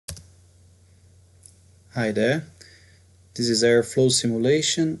Hi there, this is airflow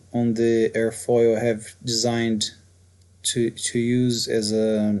simulation on the airfoil I have designed to use as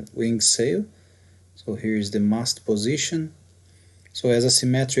a wing sail. So here is the mast position. So as a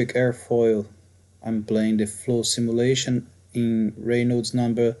symmetric airfoil, I'm playing the flow simulation in Reynolds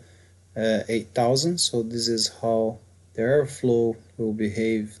number 8000. So this is how the airflow will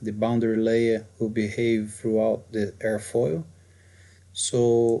behave, the boundary layer will behave throughout the airfoil.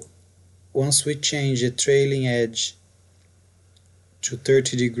 So once we change the trailing edge to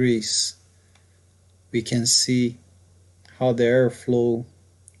 30 degrees, we can see how the airflow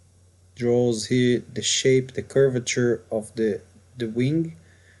draws here the shape, the curvature of the wing,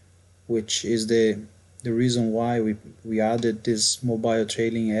 which is the reason why we added this mobile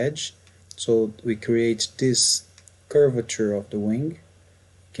trailing edge. So we create this curvature of the wing,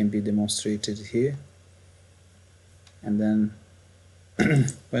 can be demonstrated here. And then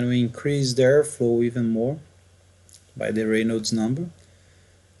when we increase the airflow even more by the Reynolds number,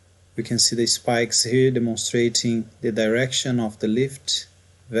 we can see the spikes here demonstrating the direction of the lift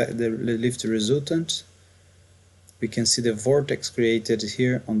resultant. We can see the vortex created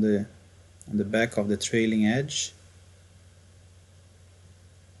here on the back of the trailing edge.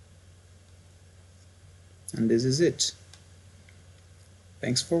 And this is it.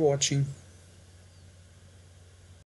 Thanks for watching.